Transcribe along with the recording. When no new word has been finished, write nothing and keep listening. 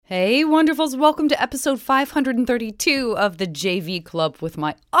Hey, wonderfuls. Welcome to episode 532 of the JV Club with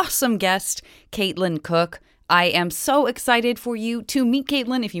my awesome guest, Caitlin Cook. I am so excited for you to meet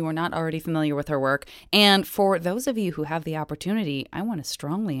Caitlin if you are not already familiar with her work. And for those of you who have the opportunity, I want to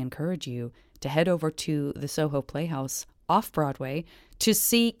strongly encourage you to head over to the Soho Playhouse off Broadway to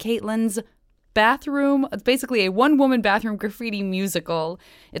see Caitlin's bathroom. It's basically a one-woman bathroom graffiti musical.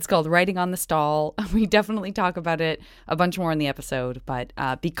 It's called Writing on the Stall. We definitely talk about it a bunch more in the episode, but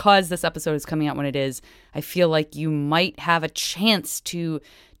because this episode is coming out when it is, I feel like you might have a chance to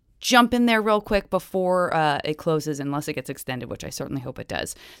jump in there real quick before it closes, unless it gets extended, which I certainly hope it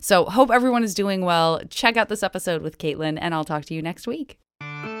does. So hope everyone is doing well. Check out this episode with Caitlin, and I'll talk to you next week.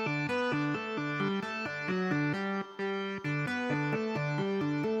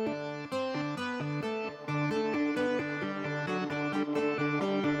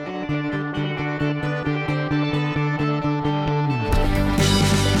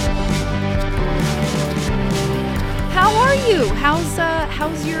 How are you?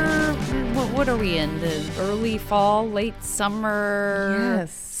 How's your, what are we in? The early fall, late summer?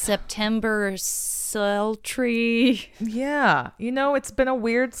 Yes. September sultry? Yeah. It's been a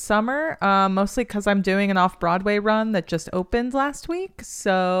weird summer, mostly because I'm doing an off-Broadway run that just opened last week.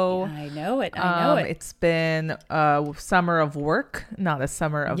 So I know it. It's been a summer of work, not a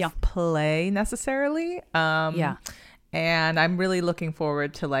summer of play necessarily. Yeah. And I'm really looking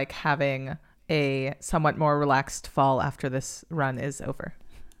forward to having a somewhat more relaxed fall after this run is over.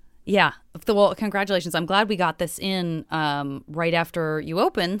 Yeah. Well, congratulations. I'm glad we got this in right after you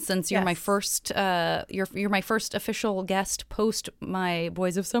open, since you're my first you're my first official guest post my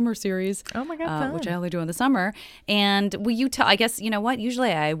Boys of Summer series. Oh my God, which I only do in the summer. And will you tell, I guess, you know what?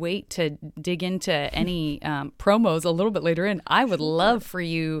 Usually I wait to dig into any promos a little bit later in. I would love for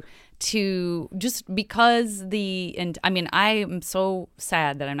you to, just because I am so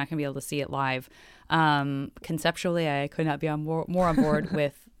sad that I'm not going to be able to see it live. Conceptually, I could not be more on board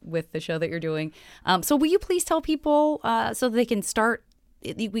with the show that you're doing. So will you please tell people so they can start,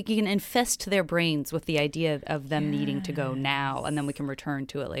 we can infest their brains with the idea of them needing to go now, and then we can return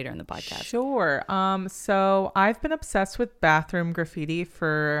to it later in the podcast. Sure. So I've been obsessed with bathroom graffiti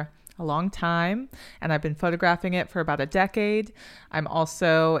for a long time, and I've been photographing it for about a decade. I'm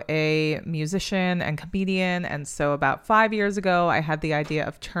also a musician and comedian, and so about 5 years ago, I had the idea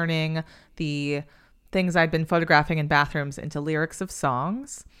of turning the things I'd been photographing in bathrooms into lyrics of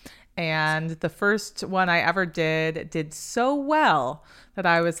songs. And the first one I ever did so well that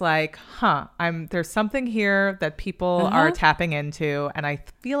I was like, there's something here that people are tapping into, and I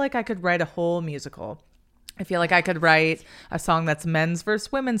feel like I could write a whole musical. I feel like I could write a song that's men's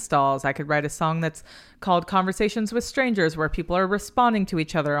versus women's stalls. I could write a song that's called Conversations with Strangers, where people are responding to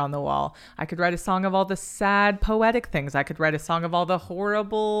each other on the wall. I could write a song of all the sad, poetic things. I could write a song of all the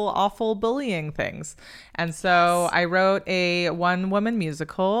horrible, awful bullying things. And so I wrote a one-woman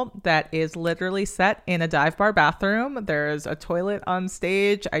musical that is literally set in a dive bar bathroom. There's a toilet on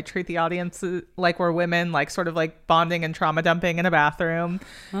stage. I treat the audience like we're women, sort of bonding and trauma dumping in a bathroom.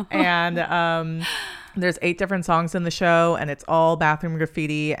 And there's 8 different songs in the show, and it's all bathroom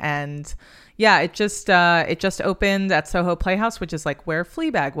graffiti. And yeah, it just opened at Soho Playhouse, which is where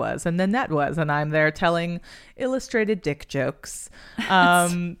Fleabag was and Nanette was, and I'm there telling illustrated dick jokes.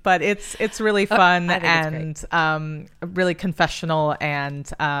 But it's really fun and really confessional,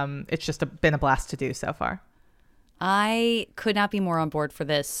 and it's just been a blast to do so far. I could not be more on board for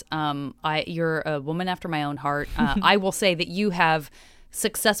this. You're a woman after my own heart. I will say that you have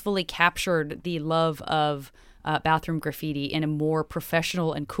successfully captured the love of bathroom graffiti in a more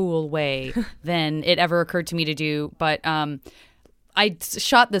professional and cool way than it ever occurred to me to do. But I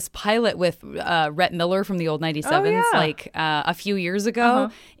shot this pilot with Rhett Miller from the old 97s a few years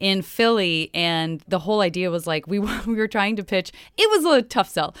ago in Philly, and the whole idea was we were trying to pitch. It was a tough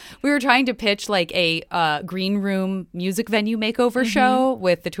sell. We were trying to pitch a green room music venue makeover show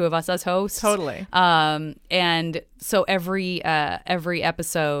with the two of us as hosts. Totally. And so every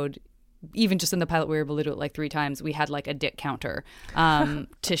episode, even just in the pilot, we were able to do it 3 times. We had a dick counter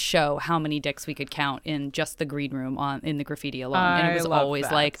to show how many dicks we could count in just the green room in the graffiti alone. And it was always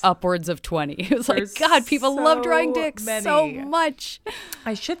upwards of 20. It was God, people love drawing dicks so much.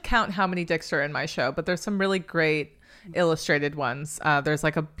 I should count how many dicks are in my show, but there's some really great illustrated ones. There's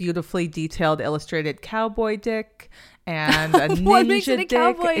a beautifully detailed illustrated cowboy dick and a ninja dick.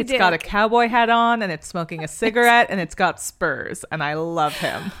 It's got a cowboy hat on, and it's smoking a cigarette, and it's got spurs, and I love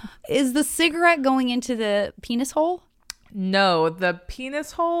him. Is the cigarette going into the penis hole? No, the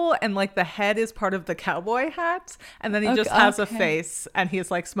penis hole and like the head is part of the cowboy hat, and then he just has a face, and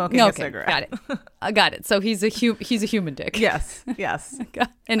he's like smoking a cigarette. Got it. I got it. So he's a human dick. Yes.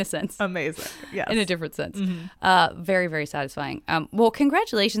 In a sense. Amazing. Yes. In a different sense. Very, very satisfying. Well,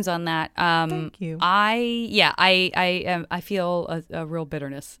 congratulations on that. Thank you. I feel a real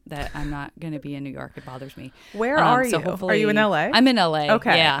bitterness that I'm not going to be in New York. It bothers me. Where are you? Are you in LA? I'm in LA.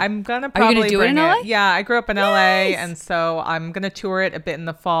 Okay. Yeah. I'm gonna Are you probably gonna do it in LA? Yeah, I grew up in LA, and so I'm gonna tour it a bit in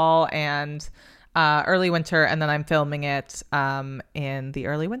the fall and early winter, and then I'm filming it in the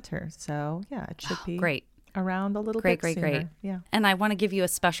early winter. So yeah, it should be great. Around a little bit sooner. Great. Yeah. And I want to give you a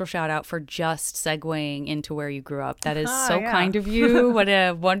special shout out for just segueing into where you grew up. That is so kind of you. What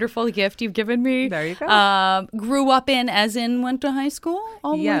a wonderful gift you've given me. There you go. Grew up in, as in went to high school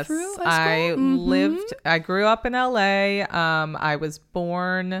all the way through high school? I grew up in LA. I was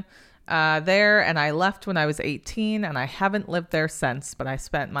born there, and I left when I was 18, and I haven't lived there since, but I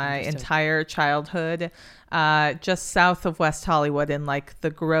spent my entire childhood just south of West Hollywood in like the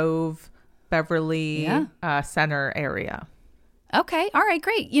Grove, Beverly Center area. Okay. All right.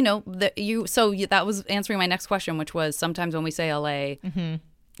 Great. You know, that was answering my next question, which was sometimes when we say LA,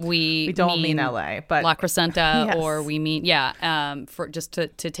 we don't mean LA, but La Crescenta, or we mean, for just to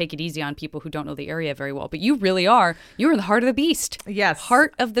take it easy on people who don't know the area very well. But you really are. You're in the heart of the beast. Yes.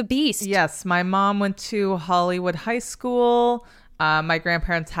 Heart of the beast. Yes. My mom went to Hollywood High School. My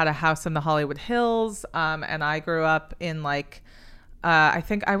grandparents had a house in the Hollywood Hills. And I grew up in like,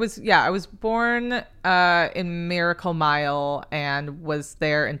 I was born in Miracle Mile and was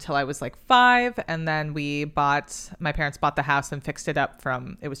there until I was like 5. And then my parents bought the house and fixed it up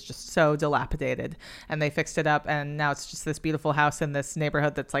it was just so dilapidated, and they fixed it up. And now it's just this beautiful house in this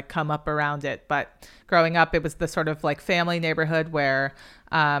neighborhood that's like come up around it. But growing up, it was the sort of like family neighborhood where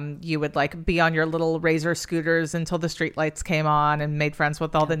you would like be on your little Razor scooters until the street lights came on and made friends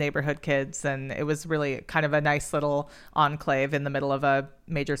with all the neighborhood kids. And it was really kind of a nice little enclave in the middle of a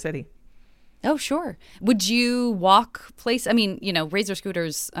major city. Oh, sure. Would you walk place? I mean, you know, Razor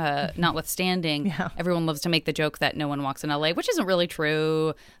scooters notwithstanding, everyone loves to make the joke that no one walks in LA, which isn't really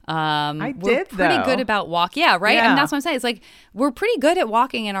true. We're pretty good about walk. Yeah, right? Yeah. And that's what I'm saying. It's like we're pretty good at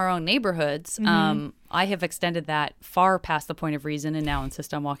walking in our own neighborhoods. I have extended that far past the point of reason and now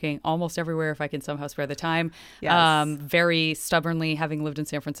insist on walking almost everywhere if I can somehow spare the time. Yes. Very stubbornly, having lived in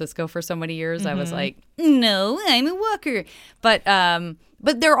San Francisco for so many years, I was like, no, I'm a walker. But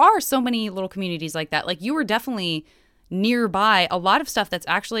there are so many little communities like that. Like you were definitely nearby a lot of stuff that's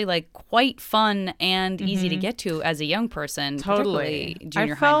actually like quite fun and easy to get to as a young person. Totally.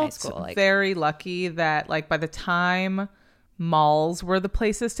 Junior high and high school. I felt very lucky that like by the time malls were the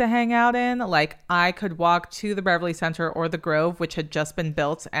places to hang out in, like I could walk to the Beverly Center or the Grove, which had just been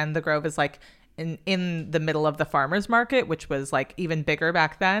built, and the Grove is like in the middle of the farmers market, which was like even bigger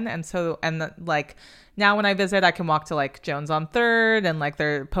back then. And so like now when I visit, I can walk to like Jones on 3rd, and like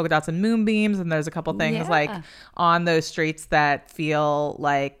there are polka dots and moonbeams, and there's a couple things like on those streets that feel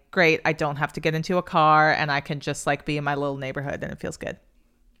like great. I don't have to get into a car, and I can just like be in my little neighborhood, and it feels good.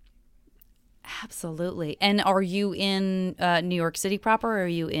 Absolutely. And are you in New York City proper, or are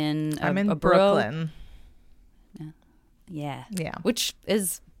you in I'm in Brooklyn? Yeah. Which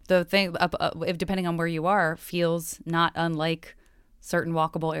is the thing, if depending on where you are, feels not unlike certain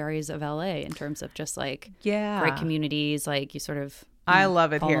walkable areas of LA in terms of just like great communities. Like you sort of I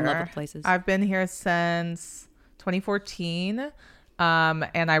love it fall here. in love with places. I've been here since 2014.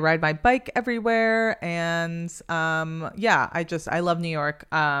 And I ride my bike everywhere. And I love New York.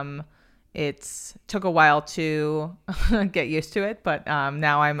 It took a while to get used to it, but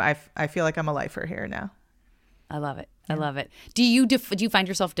now I feel like I'm a lifer here now. I love it. I love it. Do you find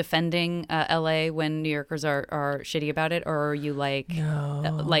yourself defending LA when New Yorkers are shitty about it, or are you like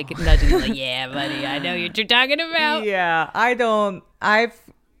like nudging like, yeah, buddy, I know what you're talking about? Yeah, I don't. I've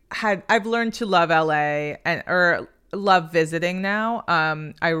learned to love LA or love visiting now.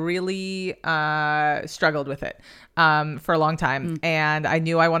 I really struggled with it for a long time, and I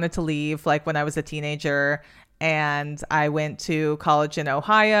knew I wanted to leave like when I was a teenager. And I went to college in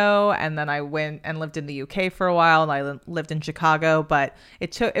Ohio, and then I went and lived in the UK for a while, and I lived in Chicago. But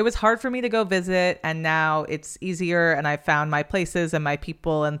it was hard for me to go visit, and now it's easier, and I found my places and my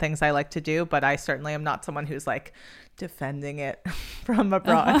people and things I like to do. But I certainly am not someone who's like defending it from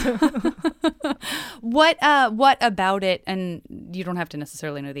abroad. What about it? And you don't have to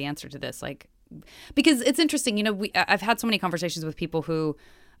necessarily know the answer to this, like, because it's interesting. You know, I've had so many conversations with people who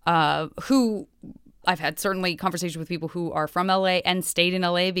I've had certainly conversations with people who are from LA and stayed in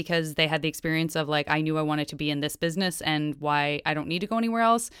LA because they had the experience of like, I knew I wanted to be in this business and why I don't need to go anywhere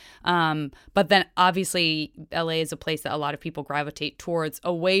else. But then obviously LA is a place that a lot of people gravitate towards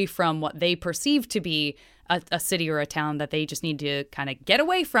away from what they perceive to be a city or a town that they just need to kind of get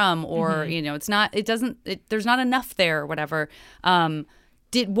away from, or, you know, there's not enough there or whatever.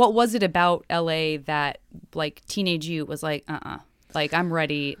 What was it about LA that like teenage you was like, like, I'm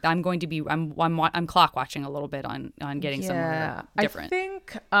ready. I'm clock watching a little bit on getting somewhere different.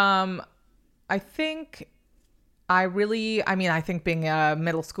 I think I think being a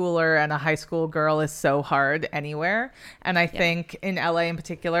middle schooler and a high school girl is so hard anywhere. And I think in LA in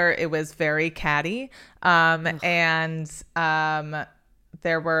particular, it was very catty.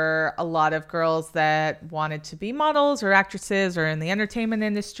 There were a lot of girls that wanted to be models or actresses or in the entertainment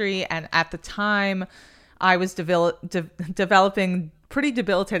industry. And at the time, I was developing pretty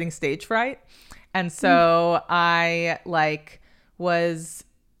debilitating stage fright. And so I was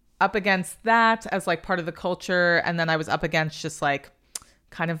up against that as like part of the culture. And then I was up against just like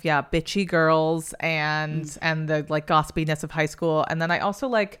kind of, bitchy girls and the like gossipiness of high school. And then I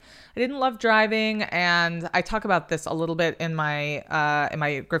also I didn't love driving. And I talk about this a little bit in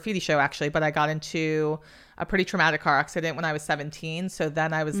my graffiti show actually, but I got into a pretty traumatic car accident when I was 17. So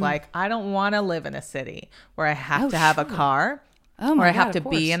then I was like, I don't want to live in a city where I have to have a car or I have to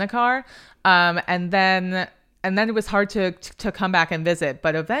be in a car. And then it was hard to come back and visit.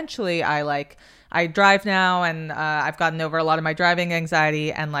 But eventually I drive now and I've gotten over a lot of my driving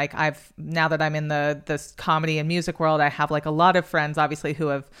anxiety. And now that I'm in this comedy and music world, I have like a lot of friends, obviously, who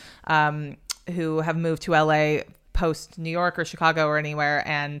have moved to LA post New York or Chicago or anywhere.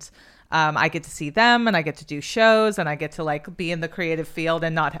 And I get to see them and I get to do shows and I get to like be in the creative field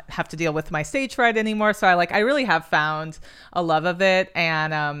and not have to deal with my stage fright anymore. So I really have found a love of it.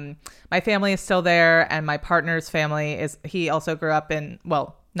 And my family is still there. And my partner's family he also grew up in,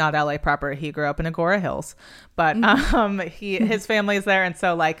 well, not LA proper. He grew up in Agora Hills, but his family is there. And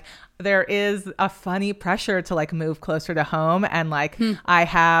so there is a funny pressure to move closer to home. And I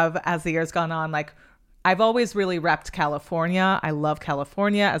have, as the years gone on, I've always really repped California. I love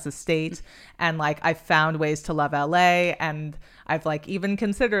California as a state. And I've found ways to love LA. And I've even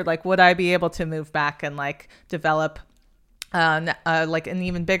considered would I be able to move back and develop an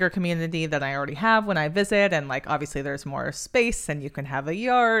even bigger community than I already have when I visit. And obviously there's more space and you can have a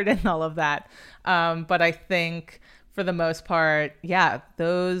yard and all of that. But I think for the most part,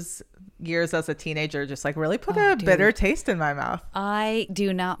 those years as a teenager just really put a bitter taste in my mouth. I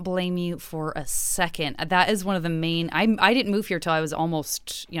do not blame you for a second. That is one of the main, I didn't move here till I was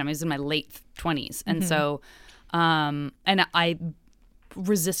almost, I was in my late 20s. And so, and I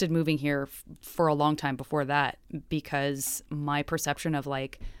resisted moving here for a long time before that because my perception of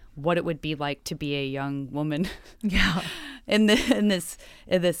what it would be like to be a young woman in this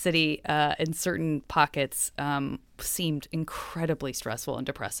city in certain pockets seemed incredibly stressful and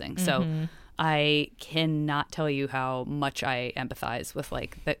depressing. So I cannot tell you how much I empathize with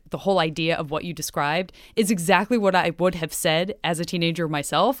the whole idea of what you described is exactly what I would have said as a teenager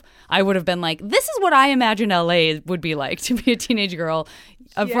myself. I would have been like, this is what I imagine LA would be like to be a teenage girl.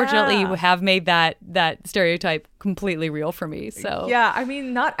 Unfortunately, you have made that stereotype completely real for me. So I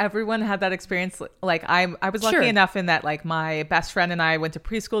mean, not everyone had that experience. I was lucky enough in that my best friend and I went to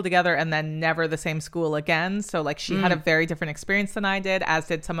preschool together and then never the same school again. So she had a very different experience than I did, as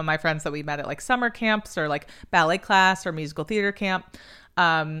did some of my friends that we met at summer camps or ballet class or musical theater camp.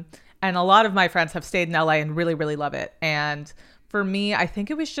 And a lot of my friends have stayed in LA and really, really love it. And for me, I think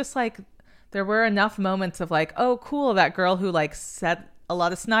it was just there were enough moments of oh, cool, that girl who said a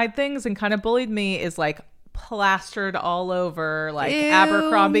lot of snide things and kind of bullied me is plastered all over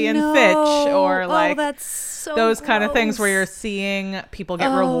Abercrombie and Fitch or that's so those gross. Kind of things where you're seeing people get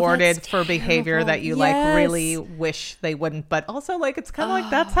rewarded for behavior that you really wish they wouldn't, but also it's kind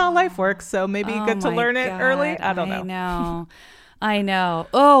of that's how life works, so maybe good to learn it early. I don't know. I know.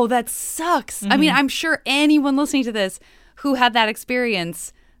 Oh, that sucks. I mean, I'm sure anyone listening to this who had that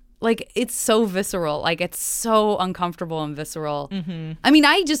experience, it's so visceral. It's so uncomfortable and visceral. I mean,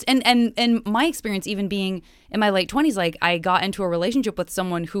 I just, and my experience even being in my late 20s, I got into a relationship with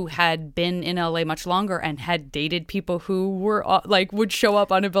someone who had been in LA much longer and had dated people who were would show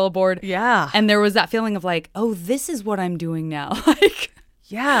up on a billboard. Yeah. And there was that feeling of oh, this is what I'm doing now.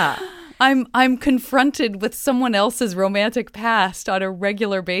 Yeah. I'm confronted with someone else's romantic past on a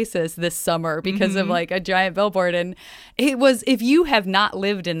regular basis this summer because of a giant billboard. And it was, if you have not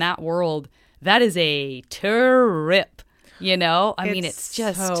lived in that world, that is a trip, I mean, it's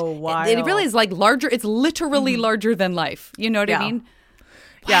just so wild. It really is larger. It's literally larger than life. You know what I mean?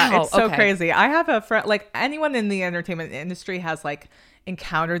 Yeah, Wow, it's so okay. crazy. I have a friend, like anyone in the entertainment industry has like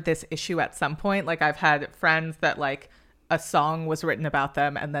encountered this issue at some point. Like I've had friends that like a song was written about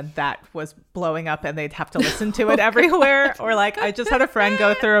them and then that was blowing up and they'd have to listen to it everywhere. Or like I just had a friend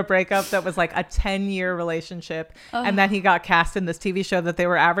go through a breakup that was like a 10-year relationship. And then he got cast in this TV show that they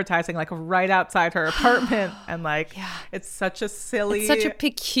were advertising like right outside her apartment. And like, it's such a silly, It's such a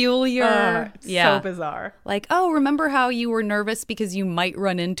peculiar, it's so bizarre. Like, oh, remember how you were nervous because you might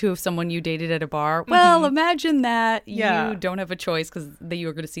run into someone you dated at a bar? Well, imagine that you don't have a choice because you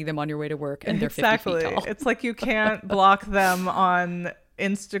are going to see them on your way to work and they're 50 feet tall. It's like you can't block them on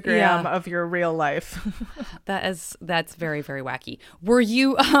Instagram of your real life. That's very, very wacky. Were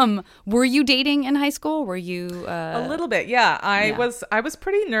you dating in high school? Were you a little bit? Yeah. I was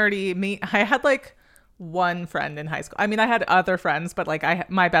pretty nerdy. I had like one friend in high school. I mean, I had other friends, but like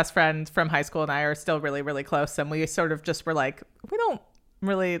my best friend from high school and I are still really, really close. And we sort of just were like, we don't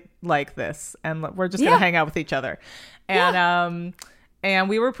really like this and we're just going to hang out with each other. And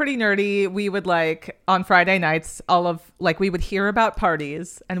we were pretty nerdy. We would like on Friday nights, we would hear about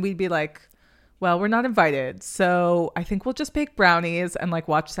parties and we'd be like, well, we're not invited. So I think we'll just bake brownies and like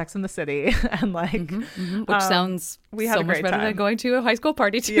watch Sex and the City and like, which sounds we had so a great much better time. than going to a high school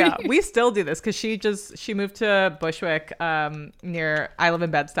party too. Yeah, we still do this because she moved to Bushwick near, I live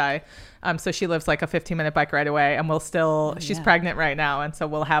in Bed-Stuy. So she lives like a 15-minute bike ride away and she's pregnant right now. And so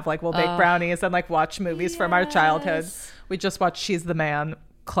we'll bake brownies and like watch movies from our childhood. We just watched She's the Man,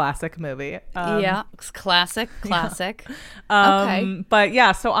 classic movie. Classic. Okay. But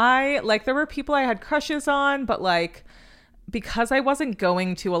yeah, so there were people I had crushes on, but like, because I wasn't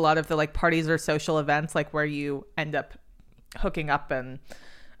going to a lot of the like parties or social events, like where you end up hooking up and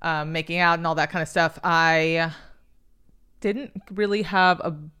making out and all that kind of stuff, I didn't really have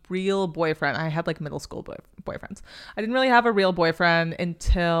a real boyfriend. I had like middle school boyfriends. I didn't really have a real boyfriend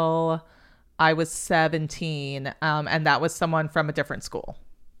until I was 17. And that was someone from a different school.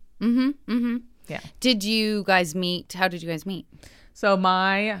 Yeah. Did you guys meet? How did you guys meet? So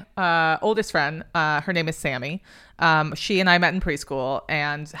my oldest friend, her name is Sammy. She and I met in preschool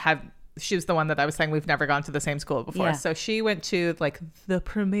and she was the one that I was saying we've never gone to the same school before. Yeah. So she went to like the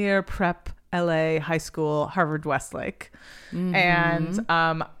premier prep LA high school, Harvard Westlake. And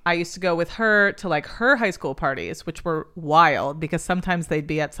I used to go with her to like her high school parties, which were wild because sometimes they'd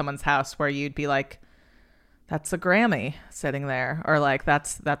be at someone's house where you'd be like, that's a Grammy sitting there, or like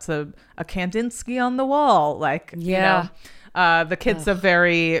that's a Kandinsky on the wall. Like, you know, the kids of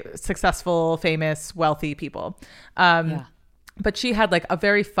very successful, famous, wealthy people. But she had like a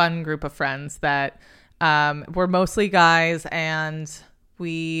very fun group of friends that were mostly guys, and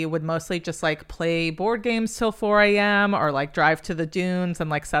we would mostly just like play board games till 4 a.m. or like drive to the dunes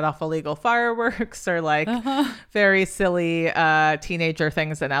and like set off illegal fireworks or like very silly teenager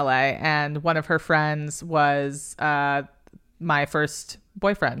things in LA. And one of her friends was my first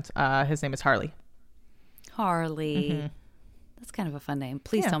boyfriend. His name is Harley. Harley. That's kind of a fun name.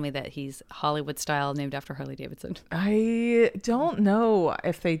 Please tell me that he's Hollywood style, named after Harley Davidson. I don't know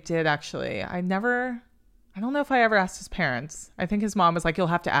if they did actually. I don't know if I ever asked his parents. I think his mom was like, you'll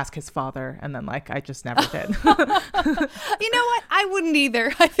have to ask his father. And then like, I just never did. You know what? I wouldn't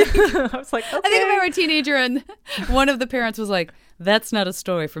either. I was like, okay. I think if I were a teenager and one of the parents was like, that's not a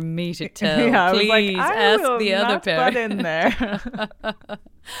story for me to tell. Yeah, Please I was like, ask the other butt parent. in there.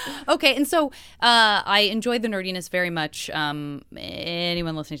 Okay, and so I enjoyed the nerdiness very much.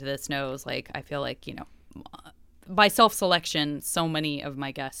 Anyone listening to this knows, like, I feel like, you know, by self-selection, so many of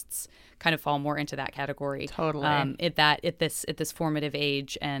my guests kind of fall more into that category. Totally. At this formative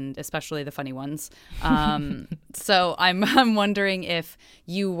age, and especially the funny ones. So I'm wondering if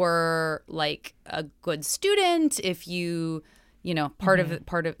you were like a good student, if you know, part of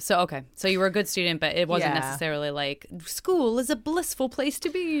so you were a good student, but it wasn't necessarily like school is a blissful place to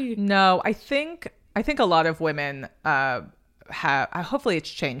be. No, I think a lot of women hopefully it's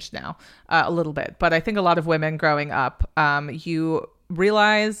changed now a little bit, but I think a lot of women growing up, you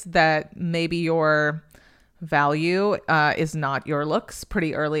realize that maybe your value is not your looks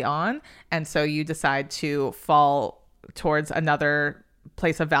pretty early on, and so you decide to fall towards another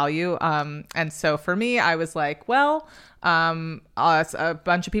place of value. And so for me, I was like, well, a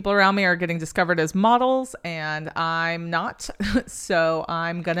bunch of people around me are getting discovered as models and I'm not. So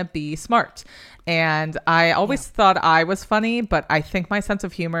I'm gonna be smart. And I always thought I was funny, but I think my sense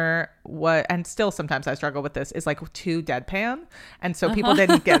of humor and still sometimes I struggle with this, is like too deadpan. And so people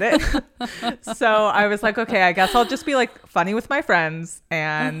didn't get it. So I was like, okay, I guess I'll just be like funny with my friends.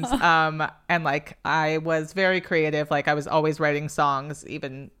 And like I was very creative. Like I was always writing songs,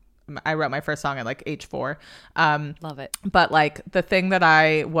 even I wrote my first song at like age 4. Love it. But like the thing that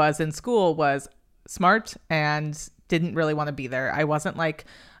I was in school was smart and didn't really want to be there. I wasn't like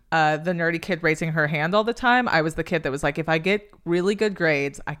the nerdy kid raising her hand all the time. I was the kid that was like, if I get really good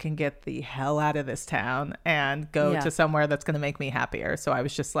grades, I can get the hell out of this town and go to somewhere that's going to make me happier. So I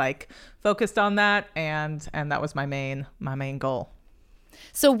was just like focused on that. And that was my main goal.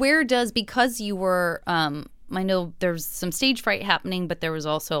 So where does, because you were, I know there's some stage fright happening, but there was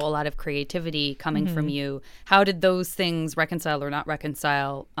also a lot of creativity coming from you. How did those things reconcile or not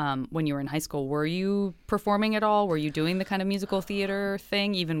reconcile when you were in high school? Were you performing at all? Were you doing the kind of musical theater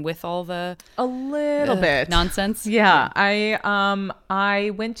thing, even with all the a little bit nonsense? Yeah,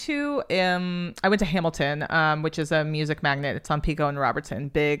 I went to Hamilton, which is a music magnet. It's on Pico and Robertson,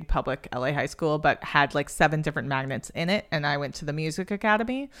 big public LA high school, but had like 7 different magnets in it. And I went to the Music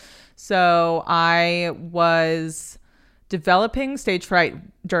Academy. So I was developing stage fright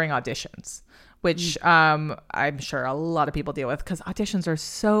during auditions, which I'm sure a lot of people deal with because auditions are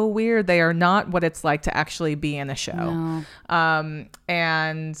so weird. They are not what it's like to actually be in a show. No.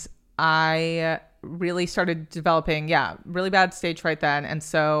 And I really started developing, really bad stage fright then. And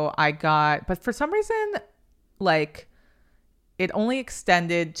so but for some reason, like, it only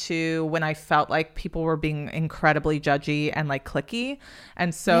extended to when I felt like people were being incredibly judgy and like cliquey.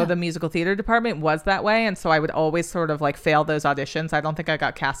 And so the musical theater department was that way. And so I would always sort of like fail those auditions. I don't think I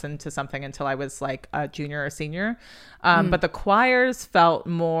got cast into something until I was like a junior or senior. But the choirs felt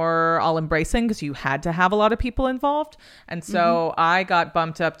more all embracing because you had to have a lot of people involved. And so I got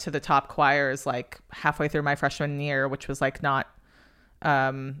bumped up to the top choirs like halfway through my freshman year, which was like not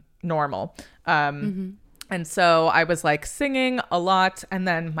normal. And so I was like singing a lot. And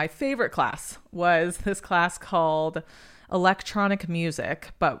then my favorite class was this class called electronic music,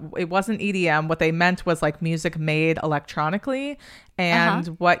 but it wasn't EDM. What they meant was like music made electronically. And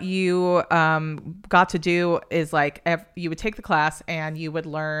what you got to do is like you would take the class and you would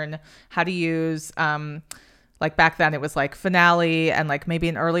learn how to use like back then it was like Finale and like maybe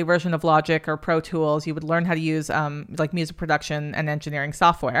an early version of Logic or Pro Tools. You would learn how to use like music production and engineering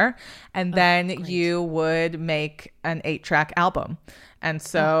software. And then you would make an 8-track album. And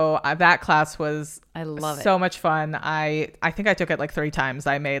so that class was so much fun. I think I took it like 3 times.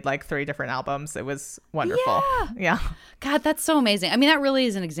 I made like 3 different albums. It was wonderful. Yeah. God, that's so amazing. I mean, that really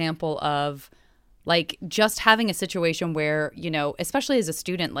is an example of like just having a situation where, you know, especially as a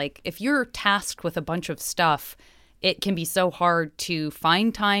student, like if you're tasked with a bunch of stuff, it can be so hard to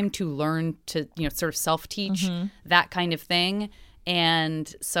find time to learn to, you know, sort of self-teach that kind of thing.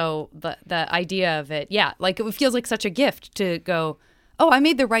 And so the idea of it, like it feels like such a gift to go, oh, I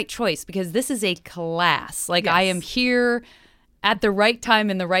made the right choice because this is a class. Like I am here at the right time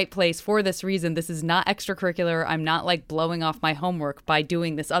in the right place for this reason. This is not extracurricular. I'm not like blowing off my homework by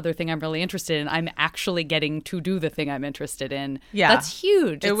doing this other thing I'm really interested in. I'm actually getting to do the thing I'm interested in. Yeah. That's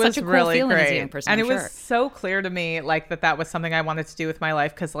huge. It's such a cool really feeling great. as a young person. And it was so clear to me like that was something I wanted to do with my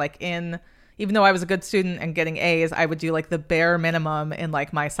life because like even though I was a good student and getting A's, I would do like the bare minimum in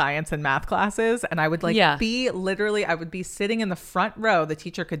like my science and math classes. And I would like I would be sitting in the front row. The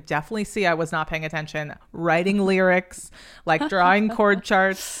teacher could definitely see I was not paying attention, writing lyrics, like drawing chord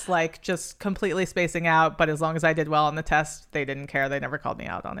charts, like just completely spacing out. But as long as I did well on the test, they didn't care. They never called me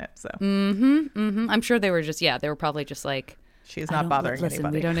out on it. So I'm sure they were just, they were probably just like, she's not bothering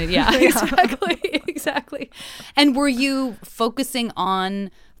anybody. We don't need, exactly. And were you focusing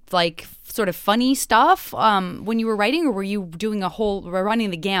on like sort of funny stuff when you were writing, or were you doing running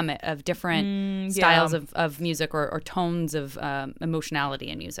the gamut of different styles of music or tones of emotionality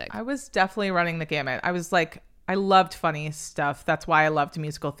in music? I was definitely running the gamut. I was like, I loved funny stuff. That's why I loved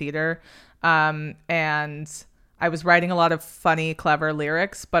musical theater. And I was writing a lot of funny, clever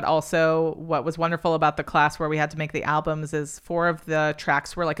lyrics, but also what was wonderful about the class where we had to make the albums is 4 of the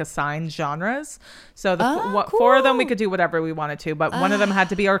tracks were like assigned genres. So cool. 4 of them we could do whatever we wanted to, but one of them had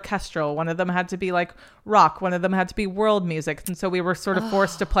to be orchestral. One of them had to be like rock. One of them had to be world music. And so we were sort of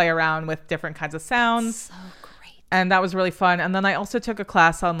forced to play around with different kinds of sounds. So great. And that was really fun. And then I also took a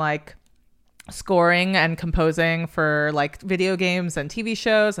class on like scoring and composing for like video games and TV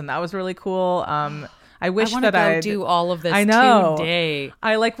shows. And that was really cool. I wish that I'd do all of this today.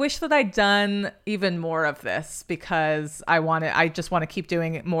 I like wish that I'd done even more of this because I just want to keep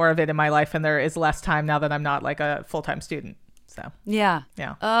doing more of it in my life, and there is less time now that I'm not like a full-time student. So yeah.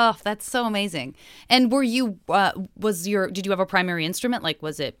 Oh, that's so amazing. And were you did you have a primary instrument? Like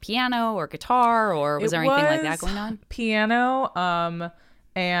was it piano or guitar, or was there anything like that going on? Piano,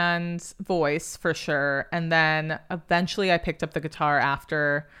 and voice for sure. And then eventually I picked up the guitar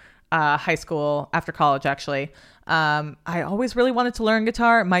after high school, after college actually. I always really wanted to learn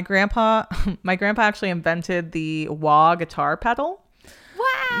guitar. My grandpa actually invented the wah guitar pedal.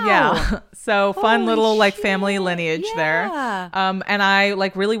 Wow. Yeah. So fun Holy little like shit. family lineage there. And I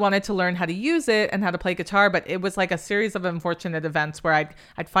like really wanted to learn how to use it and how to play guitar, but it was like a series of unfortunate events where I'd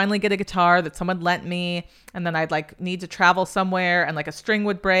finally get a guitar that someone lent me, and then I'd like need to travel somewhere and like a string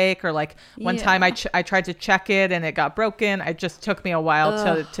would break, or like one time I tried to check it and it got broken. It just took me a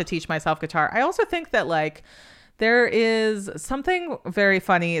while to teach myself guitar. I also think that like there is something very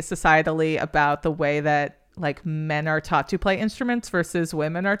funny societally about the way that like men are taught to play instruments versus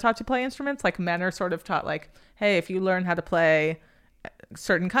women are taught to play instruments. Like men are sort of taught like, hey, if you learn how to play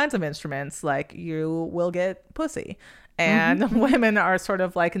certain kinds of instruments, like you will get pussy. And women are sort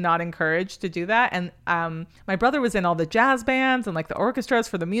of like not encouraged to do that. And my brother was in all the jazz bands and like the orchestras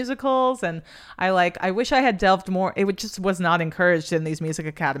for the musicals. And I wish I had delved more. It just was not encouraged in these music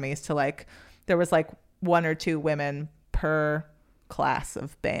academies to like, there was like 1 or 2 women per class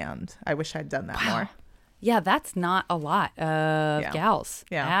of band. I wish I'd done that more. Yeah, that's not a lot of gals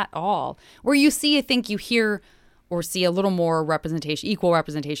Yeah. at all. Where you see, I think you hear or see a little more representation, equal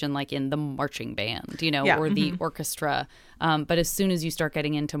representation, like in the marching band, you know, or the orchestra. But as soon as you start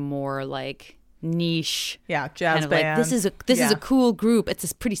getting into more like niche, jazz kind of band. like this is a cool group.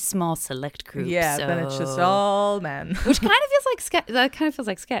 It's a pretty small select group. Yeah, so. then it's just all men. Which kind of feels like that kind of feels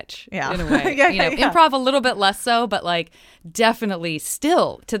like sketch. Yeah. In a way. Improv a little bit less so, but like definitely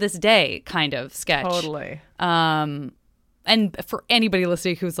still to this day kind of sketch. Totally. And for anybody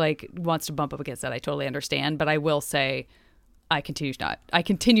listening who's like wants to bump up against that, I totally understand. But I will say I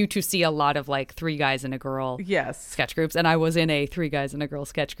continue to see a lot of like 3 guys and a girl sketch groups. And I was in a 3 guys and a girl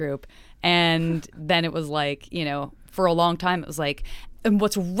sketch group. And then it was like, you know, for a long time it was like, and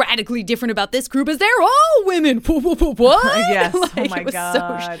what's radically different about this group is they're all women. What? Yes. Like, oh my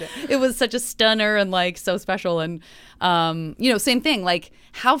God. It was such a stunner and like so special. And, you know, same thing. Like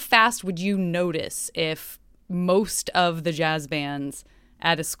how fast would you notice if most of the jazz bands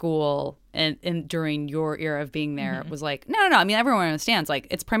at a school and during your era of being there was like, no. I mean, everyone understands, like,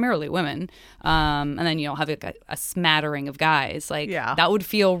 it's primarily women. And then, you know, have like a smattering of guys. Like, that would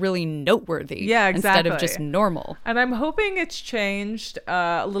feel really noteworthy. Yeah, exactly. Instead of just normal. And I'm hoping it's changed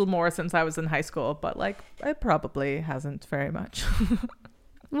a little more since I was in high school, but like, it probably hasn't very much.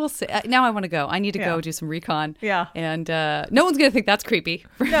 We'll see. Now I want to go. I need to go do some recon. Yeah. And no one's going to think that's creepy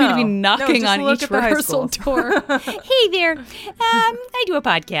for me to be knocking on each rehearsal door. Hey there. I do a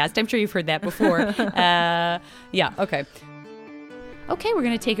podcast. I'm sure you've heard that before. Yeah. Okay. Okay, we're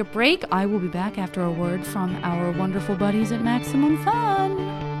going to take a break. I will be back after a word from our wonderful buddies at Maximum Fun.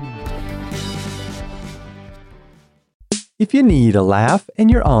 If you need a laugh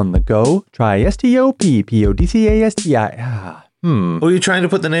and you're on the go, try STOPPODCASTI. Were you trying to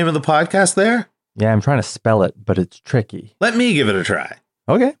put the name of the podcast there? Yeah, I'm trying to spell it, but it's tricky. Let me give it a try.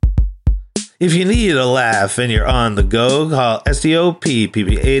 Okay. If you need a laugh and you're on the go, call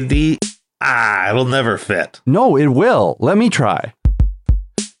STOPPPAD. It'll never fit. No, it will. Let me try.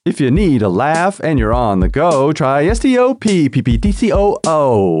 If you need a laugh and you're on the go, try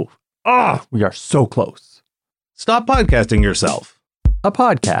STOPPPDCOO. We are so close. Stop podcasting yourself. A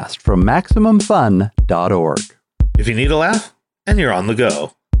podcast from MaximumFun.org. If you need a laugh and you're on the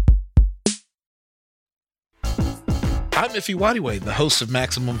go. I'm Iffy Wadiway, the host of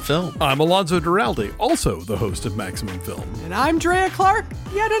Maximum Film. I'm Alonzo Duralde, also the host of Maximum Film. And I'm Drea Clark,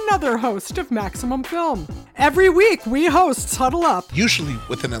 yet another host of Maximum Film. Every week, we hosts huddle up, Usually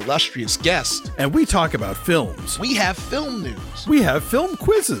with an illustrious guest. And we talk about films. We have film news. We have film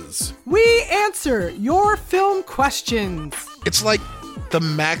quizzes. we answer your film questions. It's like the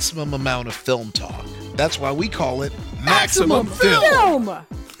maximum amount of film talk. That's why we call it Maximum Film!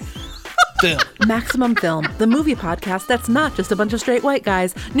 Film. Maximum Film, the movie podcast that's not just a bunch of straight white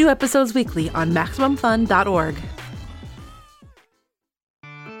guys. New episodes weekly on MaximumFun.org.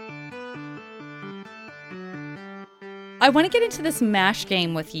 I want to get into this MASH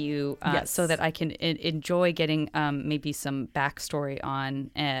game with you Yes. so that I can enjoy getting maybe some backstory on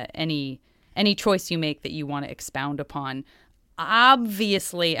any choice you make that you want to expound upon.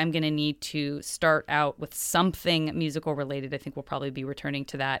 Obviously, I'm going to need to start out with something musical related. I think we'll probably be returning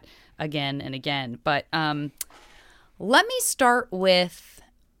to that again and again. But let me start with,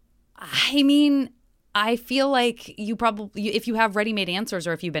 I mean, I feel like you probably, if you have ready-made answers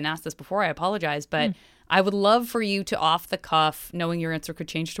or if you've been asked this before, I apologize. But I would love for you to, off the cuff, knowing your answer could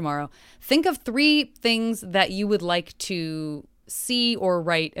change tomorrow, think of 3 things that you would like to see or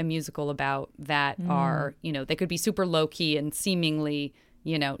write a musical about that are, you know, they could be super low key and seemingly,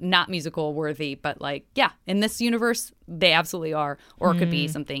 you know, not musical worthy, but like, yeah, in this universe, they absolutely are. Or it could be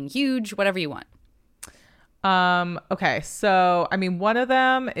something huge, whatever you want. Okay, so I mean, one of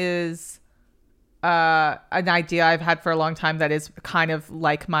them is an idea I've had for a long time that is kind of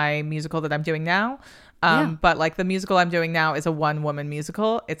like my musical that I'm doing now. But like the musical I'm doing now is a one-woman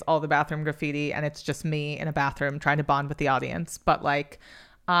musical. It's all the bathroom graffiti, and it's just me in a bathroom trying to bond with the audience. But like,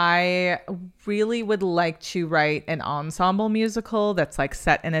 I really would like to write an ensemble musical that's like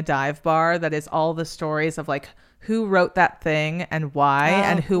set in a dive bar that is all the stories of like who wrote that thing and why,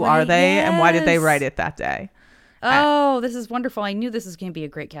 and who are they, and why did they write it that day. Oh, this is wonderful. I knew this was going to be a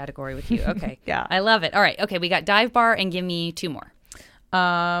great category with you. Okay. Yeah. I love it. All right. Okay. We got dive bar, and give me 2 more.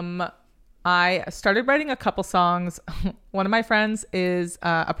 I started writing a couple songs. One of my friends is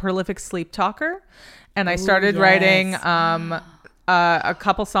a prolific sleep talker, and I started writing a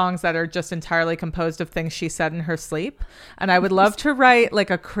couple songs that are just entirely composed of things she said in her sleep. And I would love to write like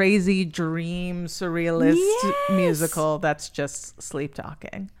a crazy dream surrealist musical that's just sleep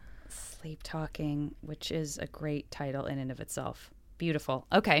talking. Sleep talking, which is a great title in and of itself. Beautiful.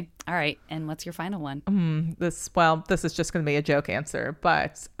 Okay. All right. And what's your final one? This is just going to be a joke answer,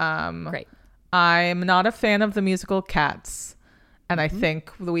 but Great. I'm not a fan of the musical Cats, and I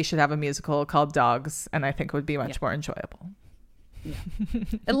think we should have a musical called Dogs, and I think it would be much more enjoyable.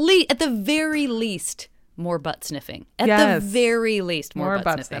 At the very least, more butt sniffing. At the very least, more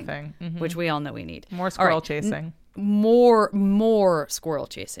butt sniffing. Which we all know we need. More squirrel chasing. More squirrel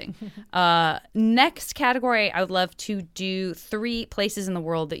chasing. Next category, I would love to do 3 places in the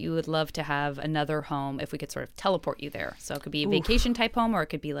world that you would love to have another home if we could sort of teleport you there. So it could be a vacation type home, or it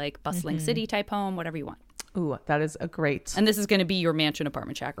could be like bustling city type home, whatever you want. Ooh, that is a great. And this is going to be your mansion,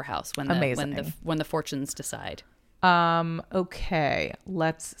 apartment, shack, or house when the fortunes decide. Okay,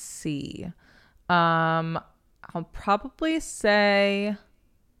 let's see. I'll probably say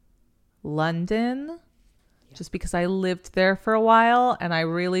London. Just because I lived there for a while and I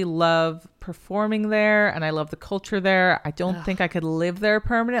really love performing there and I love the culture there. I don't think I could live there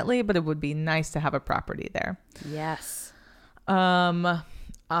permanently, but it would be nice to have a property there. Yes.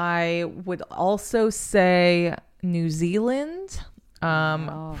 I would also say New Zealand,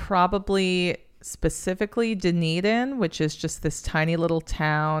 probably specifically Dunedin, which is just this tiny little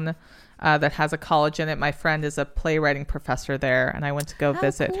town that has a college in it. My friend is a playwriting professor there, and I went to go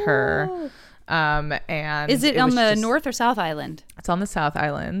visit her. And is it on the North or South Island? It's on the South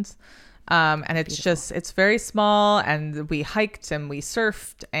Island. And it's beautiful. It's very small, and we hiked and we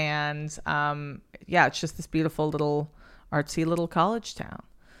surfed, and it's just this beautiful little artsy little college town.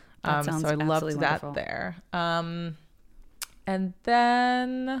 So I loved that wonderful. There. And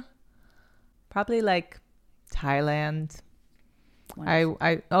then probably like Thailand.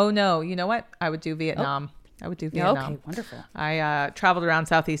 You know what? I would do Vietnam. I would do Vietnam. Okay, wonderful. I traveled around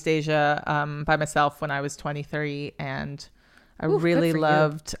Southeast Asia by myself when I was 23, and I really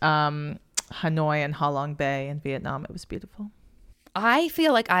loved Hanoi and Ha Long Bay in Vietnam. It was beautiful. I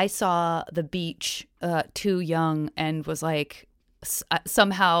feel like I saw the beach too young and was like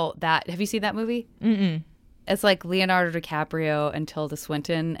somehow that. Have you seen that movie? Mm-mm. It's like Leonardo DiCaprio and Tilda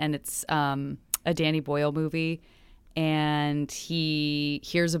Swinton, and it's a Danny Boyle movie. And he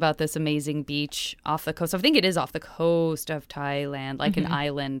hears about this amazing beach off the coast. I think it is off the coast of Thailand, like an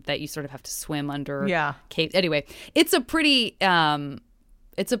island that you sort of have to swim under. Yeah. Caves. Anyway, it's a pretty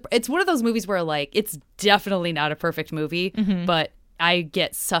it's one of those movies where like it's definitely not a perfect movie, but I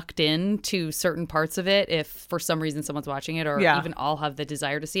get sucked into certain parts of it if for some reason someone's watching it, or even I'll have the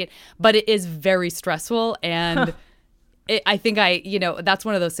desire to see it. But it is very stressful, and I think that's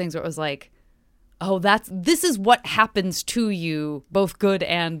one of those things where it was like, oh, this is what happens to you, both good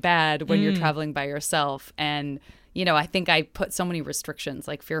and bad, when you're traveling by yourself. And, I think I put so many restrictions,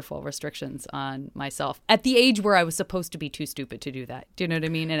 like fearful restrictions on myself at the age where I was supposed to be too stupid to do that. Do you know what I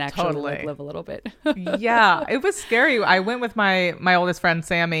mean? And actually like, live a little bit. Yeah, it was scary. I went with my oldest friend,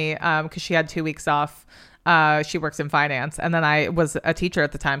 Sammy, because she had 2 weeks off. She works in finance. And then I was a teacher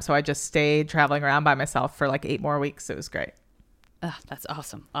at the time. So I just stayed traveling around by myself for like 8 more weeks. It was great. That's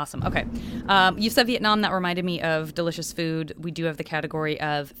awesome. Awesome. Okay. You said Vietnam. That reminded me of delicious food. We do have the category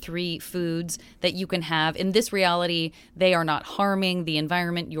of 3 foods that you can have. In this reality, they are not harming the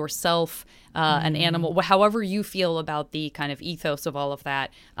environment, yourself, an animal, however you feel about the kind of ethos of all of that.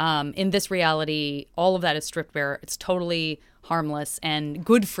 In this reality, all of that is stripped bare. It's totally harmless and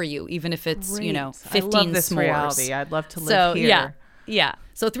good for you, even if it's, 15 I love this s'mores. Reality. I'd love to live here. Yeah.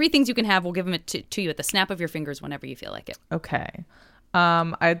 So 3 things you can have. We'll give them to you at the snap of your fingers whenever you feel like it. Okay.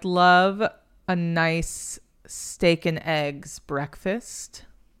 I'd love a nice steak and eggs breakfast.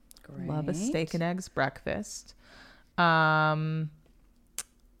 Great. Love a steak and eggs breakfast. I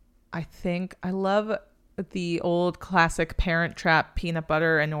think I love the old classic Parent Trap peanut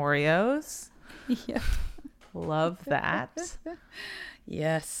butter and Oreos. Yeah. Love that.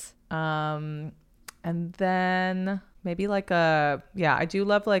 Yes. And then maybe I do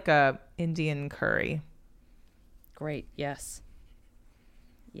love like a Indian curry. Great. Yes.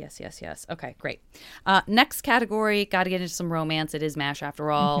 Yes. Okay, great. Next category, got to get into some romance. It is MASH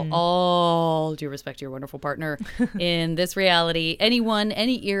after all. All due respect to your wonderful partner in this reality. Anyone,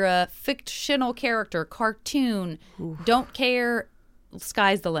 any era, fictional character, cartoon, don't care.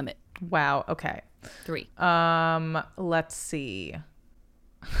 Sky's the limit. Wow. Okay. 3. Let's see.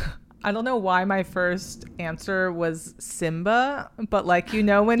 I don't know why my first answer was Simba, but like, you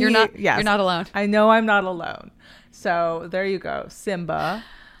know, when You're not alone. I know I'm not alone. So there you go. Simba.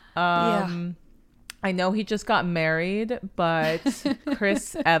 I know he just got married, but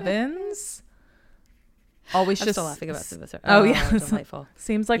Chris Evans always I'm just still laughing about Simba. Oh yeah. Delightful.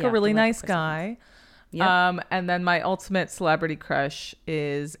 Seems like Yeah, a really delightful nice Chris guy. Yep. And then my ultimate celebrity crush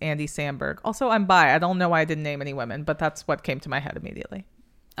is Andy Samberg. Also, I'm bi. I don't know why I didn't name any women, but that's what came to my head immediately.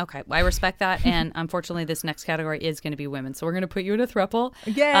 Okay, well, I respect that, and unfortunately, this next category is going to be women, so we're going to put you in a throuple.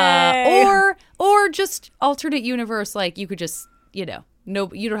 Yay! Or just alternate universe, like you could just, you know,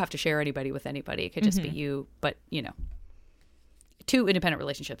 no, you don't have to share anybody with anybody. It could just be you, but you know, 2 independent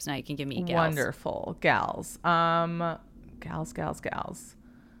relationships. Now you can give me gals. Wonderful gals. Gals.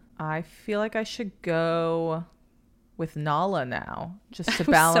 I feel like I should go with Nala now, just to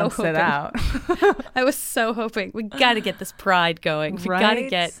balance it out. I was so hoping. We got to get this pride going. We got to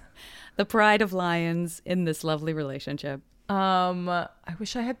get the pride of lions in this lovely relationship. I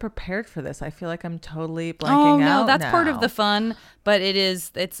wish I had prepared for this. I feel like I'm totally blanking out. Oh no, that's now. part of the fun, but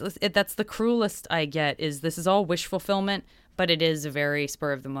that's the cruelest I get is this is all wish fulfillment, but it is a very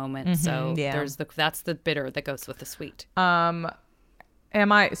spur of the moment. So that's the bitter that goes with the sweet. Am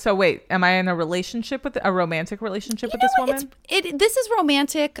I in a relationship with a romantic relationship with this woman? This is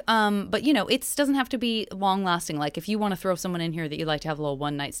romantic, but you know, it doesn't have to be long lasting. Like if you want to throw someone in here that you'd like to have a little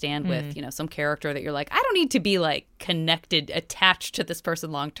one night stand with, you know, some character that you're like, I don't need to be like connected, attached to this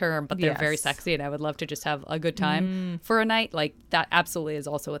person long term, but they're very sexy and I would love to just have a good time for a night. Like that absolutely is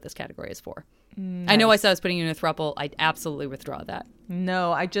also what this category is for. Nice. I know I said I was putting you in a throuple. I absolutely withdraw that.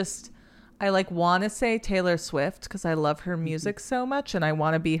 No, I want to say Taylor Swift because I love her music so much and I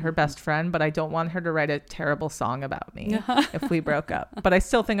want to be her best friend, but I don't want her to write a terrible song about me if we broke up. But I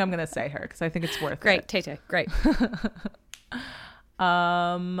still think I'm going to say her because I think it's worth it. Great, Tay-Tay, great.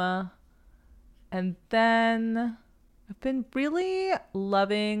 And then I've been really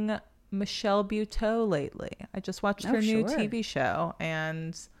loving Michelle Buteau lately. I just watched her new TV show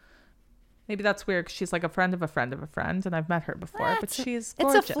and... Maybe that's weird because she's like a friend of a friend of a friend, and I've met her before. But she's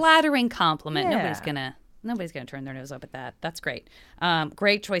gorgeous. It's a flattering compliment. Yeah. Nobody's gonna turn their nose up at that. That's great.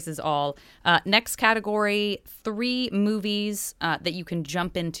 Great choices all. Next category: 3 movies that you can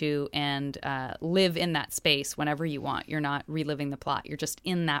jump into and live in that space whenever you want. You're not reliving the plot. You're just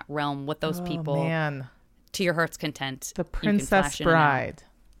in that realm with those people. Man, to your heart's content. The Princess Bride.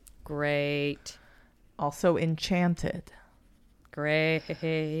 Great. Also Enchanted. Great.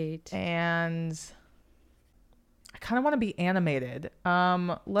 And I kind of want to be animated.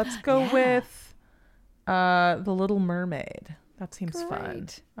 Let's go with The Little Mermaid. That seems fun.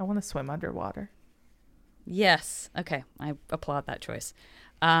 I want to swim underwater. Yes. Okay. I applaud that choice.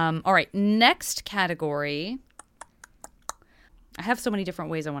 All right. Next category. I have so many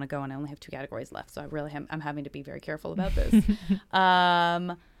different ways I want to go, and I only have 2 categories left, so I'm having to be very careful about this.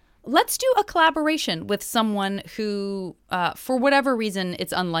 Let's do a collaboration with someone who, for whatever reason,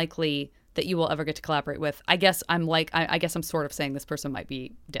 it's unlikely that you will ever get to collaborate with. I guess I'm sort of saying this person might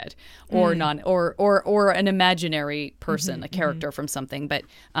be dead or or an imaginary person, a character from something. But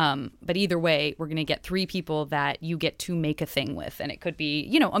either way, we're going to get 3 people that you get to make a thing with. And it could be,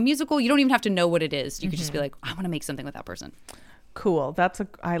 you know, a musical. You don't even have to know what it is. You could just be like, I want to make something with that person. Cool.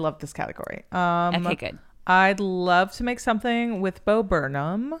 I love this category. Okay, good. I'd love to make something with Bo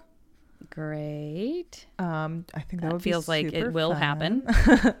Burnham. Great. I think that would feels be like super it will fun. happen.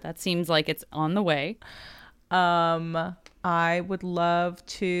 That seems like it's on the way. I would love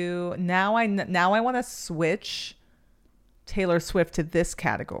to now I want to switch Taylor Swift to this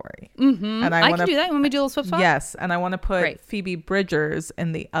category. Mm-hmm. And I can do that. You want me to do a little swap swap? Yes, and I want to put Phoebe Bridgers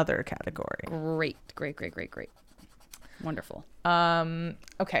in the other category. Great. Wonderful.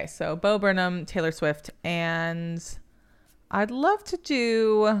 Okay, so Bo Burnham, Taylor Swift, and I'd love to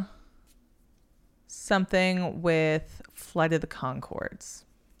do something with Flight of the Conchords.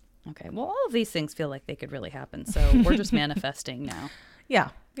 Okay, well, all of these things feel like they could really happen, so we're just manifesting now.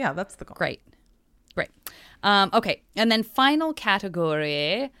 Yeah, that's the goal. Great. Okay, and then final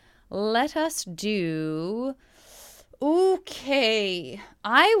category, let us do... Okay.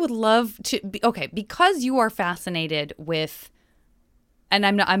 I would love to be, okay, because you are fascinated with, and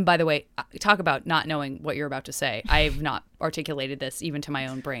I'm by the way, talk about not knowing what you're about to say. I've not articulated this even to my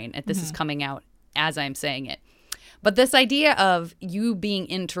own brain. And this is coming out as I'm saying it. But this idea of you being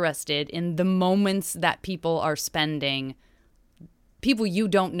interested in the moments that people you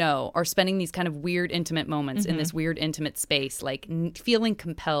don't know are spending these kind of weird, intimate moments in this weird, intimate space, like feeling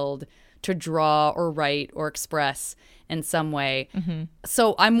compelled to draw or write or express in some way.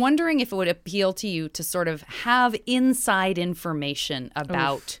 So I'm wondering if it would appeal to you to sort of have inside information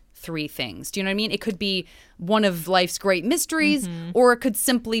about three things. Do you know what I mean? It could be one of life's great mysteries, or it could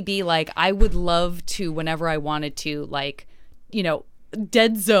simply be like, I would love to, whenever I wanted to, like, you know,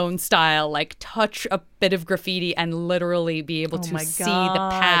 Dead Zone style, like touch a bit of graffiti and literally be able to see the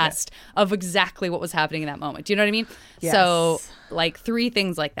past of exactly what was happening in that moment. Do you know what I mean? Yes. So like three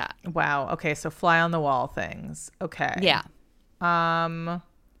things like that. Wow. Okay. So fly on the wall things. Okay. Yeah. I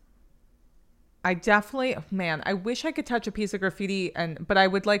definitely, man, I wish I could touch a piece of graffiti but I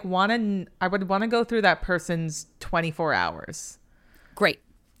would want to go through that person's 24 hours. Great.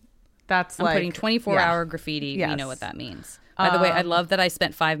 That's I'm like putting 24-hour graffiti. Yes. We know what that means. By the way, I love that I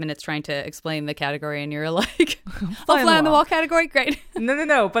spent 5 minutes trying to explain the category and you're like, fly on the wall category. Great.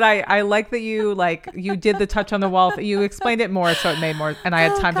 No. But I like that you did the touch on the wall. You explained it more, so it made more, and I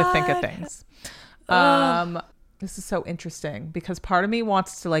had time to think of things. This is so interesting because part of me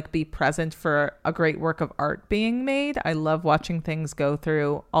wants to like be present for a great work of art being made. I love watching things go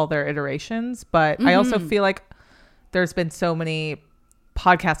through all their iterations, but I also feel like there's been so many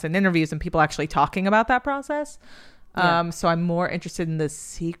podcasts and interviews and people actually talking about that process. So I'm more interested in the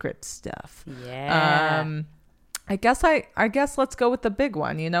secret stuff. Yeah. I guess let's go with the big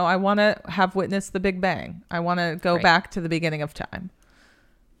one. You know, I want to have witnessed the Big Bang. I want to go back to the beginning of time.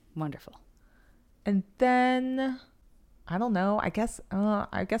 Wonderful. And then I don't know. I guess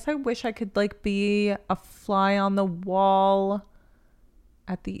I wish I could like be a fly on the wall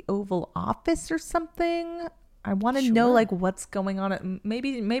at the Oval Office or something. I want to know like what's going on.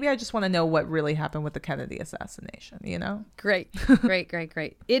 Maybe I just want to know what really happened with the Kennedy assassination, you know? Great.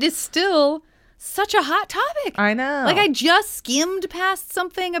 It is still such a hot topic. I know. Like I just skimmed past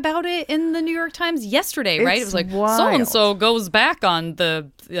something about it in the New York Times yesterday, right? It was like wild. so-and-so goes back on the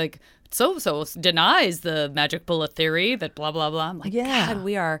like so denies the magic bullet theory that blah blah blah. I'm like, God,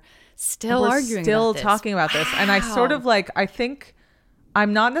 we are still arguing about this. Talking about this. And I sort of like I think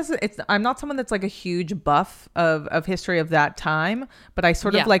I'm not someone that's like a huge buff of history of that time, but I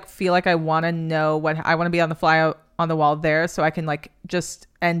sort of like feel like I want to know I want to be on the fly on the wall there so I can like just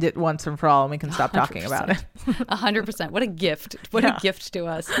end it once and for all and we can stop talking about it. 100%. What a gift. What a gift to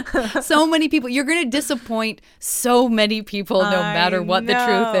us. So many people. You're going to disappoint so many people no matter what the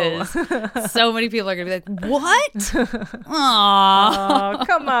truth is. So many people are going to be like, what? Aww. Oh,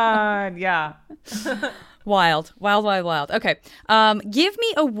 come on. Yeah. Wild. Okay. Give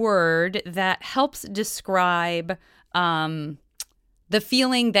me a word that helps describe the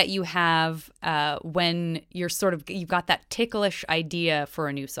feeling that you have when you've got that ticklish idea for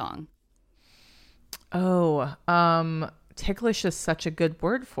a new song. Ticklish is such a good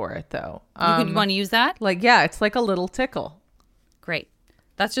word for it, though. You want to use that? Like, yeah, it's like a little tickle. Great.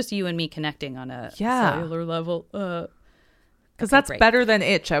 That's just you and me connecting on a cellular level. Because that's better than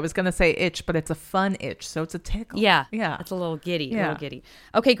itch. I was going to say itch, but it's a fun itch. So it's a tickle. Yeah. It's a little giddy.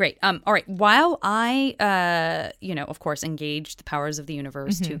 Okay, great. All right. While I, of course, engaged the powers of the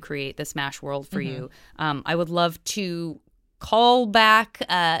universe to create this MASH world for you, I would love to call back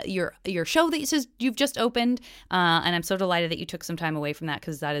your show that you've just opened. And I'm so delighted that you took some time away from that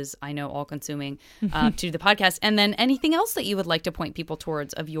because that is, I know, all-consuming to do the podcast. And then anything else that you would like to point people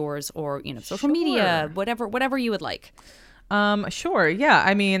towards of yours or, social media, whatever you would like. Sure. Yeah.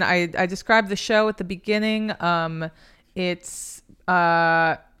 I mean, I described the show at the beginning. It's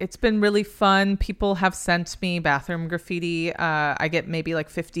been really fun. People have sent me bathroom graffiti. I get maybe like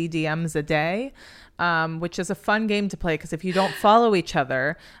 50 DMs a day, which is a fun game to play because if you don't follow each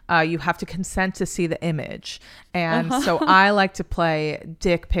other, you have to consent to see the image. And so I like to play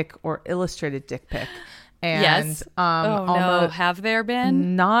dick pic or illustrated dick pic. And, yes. Have there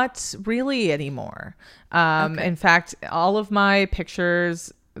been? Not really anymore. In fact, all of my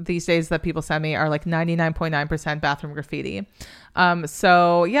pictures these days that people send me are like 99.9% bathroom graffiti.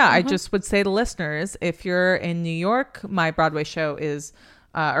 I just would say to listeners, if you're in New York, my Broadway show is,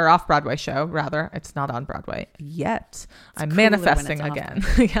 or off-Broadway show, rather. It's not on Broadway yet. I'm manifesting again.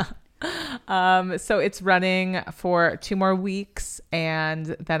 Yeah. So it's running for 2 more weeks,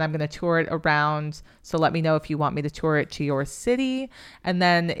 and then I'm going to tour it around. So let me know if you want me to tour it to your city. And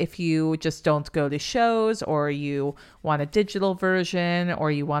then if you just don't go to shows, or you want a digital version,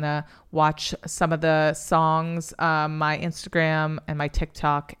 or you want to watch some of the songs, my Instagram and my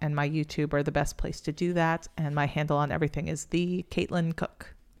TikTok and my YouTube are the best place to do that. And my handle on everything is the Caitlin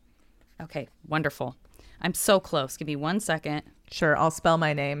Cook. Okay, wonderful. I'm so close. Give me 1 second. Sure, I'll spell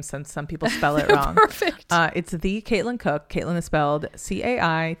my name since some people spell it wrong. Perfect. It's the Caitlin Cook. Caitlin is spelled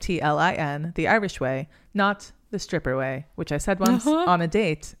Caitlin, the Irish way, not the stripper way, which I said once on a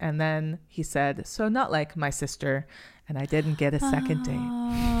date. And then he said, so not like my sister. And I didn't get a second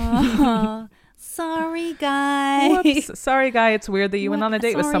date. Sorry, guy. Whoops. Sorry, guy. It's weird that you went on a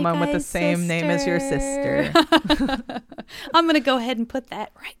date with someone with the same name as your sister. I'm going to go ahead and put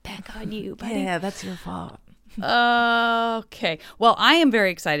that right back on you, buddy. Yeah, that's your fault. Okay. Well, I am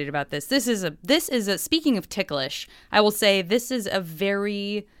very excited about this. This is a speaking of ticklish, I will say there's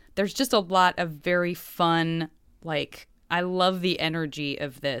just a lot of very fun, like, I love the energy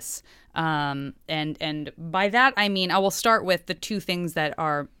of this. And by that, I mean, I will start with the 2 things that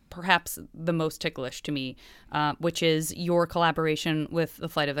are perhaps the most ticklish to me, which is your collaboration with the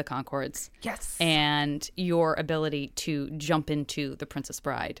Flight of the Conchords. Yes. And your ability to jump into The Princess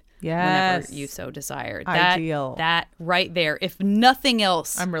Bride. Yes. Whenever you so desired. Ideal. That right there. If nothing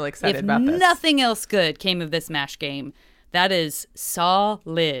else. I'm really excited about this. If nothing else good came of this MASH game, that is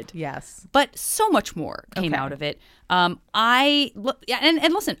solid. Yes. But so much more came out of it. And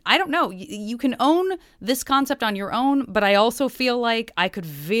listen, I don't know. You can own this concept on your own, but I also feel like I could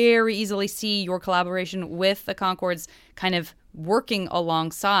very easily see your collaboration with the Conchords kind of working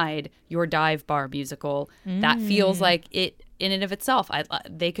alongside your dive bar musical. That feels like it in and of itself.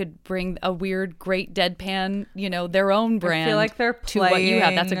 They could bring a weird, great deadpan, their own brand. I feel like they're to what you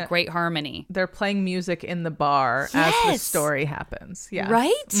have. That's a great harmony. They're playing music in the bar as the story happens. Yeah.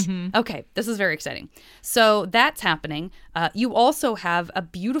 Right? Mm-hmm. Okay. This is very exciting. So that's happening. You also have a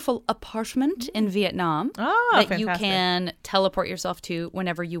beautiful apartment in Vietnam that fantastic. You can teleport yourself to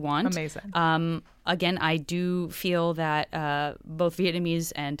whenever you want. Amazing. Again, I do feel that both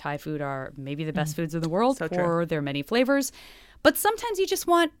Vietnamese and Thai food are maybe the best foods in the world for their many flavors. But sometimes you just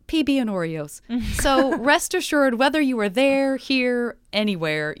want PB and Oreos. So rest assured, whether you are there, here,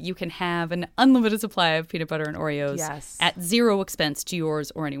 anywhere, you can have an unlimited supply of peanut butter and Oreos at 0 expense to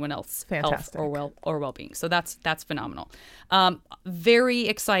yours or anyone else. Fantastic. Health or well-being. So that's phenomenal. Very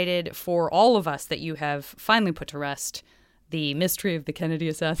excited for all of us that you have finally put to rest the mystery of the Kennedy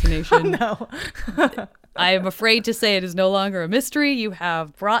assassination. Oh, no. I am afraid to say it is no longer a mystery. You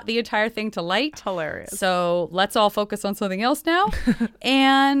have brought the entire thing to light. Hilarious. So let's all focus on something else now.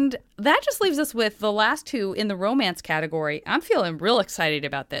 And that just leaves us with the last 2 in the romance category. I'm feeling real excited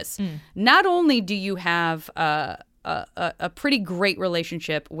about this. Not only do you have a pretty great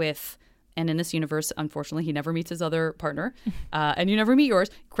relationship with, and in this universe, unfortunately, he never meets his other partner, and you never meet yours,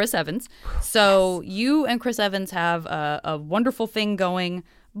 Chris Evans. So you and Chris Evans have a wonderful thing going.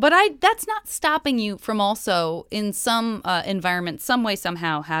 But that's not stopping you from also, in some environment, some way,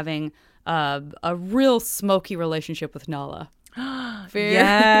 somehow, having a real smoky relationship with Nala. Very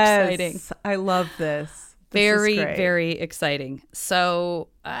exciting. I love this. Very, very exciting. So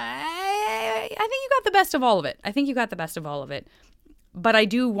I think you got the best of all of it. But I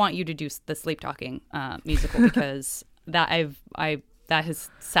do want you to do the Sleep Talking musical because that has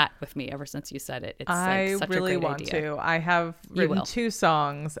sat with me ever since you said it. It's I such really a great want idea. to. I have written 2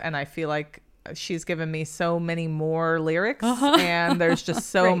 songs, and I feel like she's given me so many more lyrics, and there's just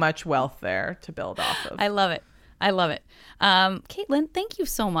so much wealth there to build off of. I love it. Caitlin, thank you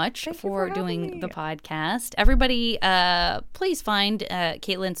so much for doing me. the podcast. Everybody, please find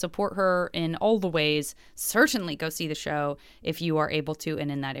Caitlin, support her in all the ways. Certainly go see the show if you are able to and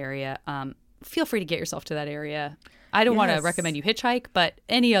in that area. Feel free to get yourself to that area. I don't want to recommend you hitchhike, but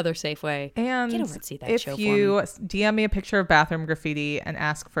any other safe way, and get over and see that if show you for me. DM me a picture of bathroom graffiti and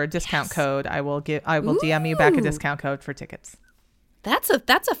ask for a discount code, I will DM you back a discount code for tickets. That's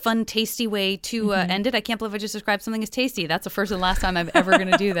a fun, tasty way to end it. I can't believe I just described something as tasty. That's the first and last time I'm ever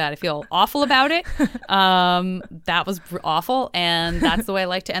going to do that. I feel awful about it. That was awful, and that's the way I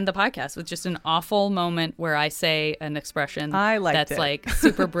like to end the podcast, with just an awful moment where I say an expression that's like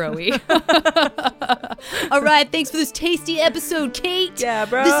super bro-y. All right, thanks for this tasty episode, Kate. Yeah,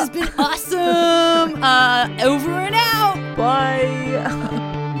 bro. This has been awesome. Over and out. Bye.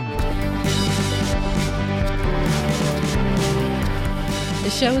 The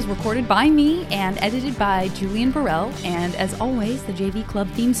show is recorded by me and edited by Julian Burrell. And as always, the JV Club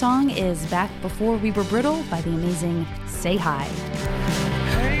theme song is Back Before We Were Brittle by the amazing Say Hi.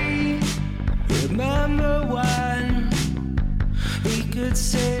 Hey. Remember when we could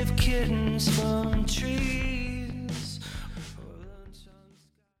save kittens from trees.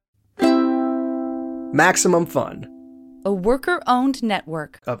 Maximum Fun, a worker-owned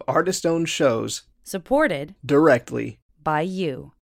network of artist-owned shows supported directly by you.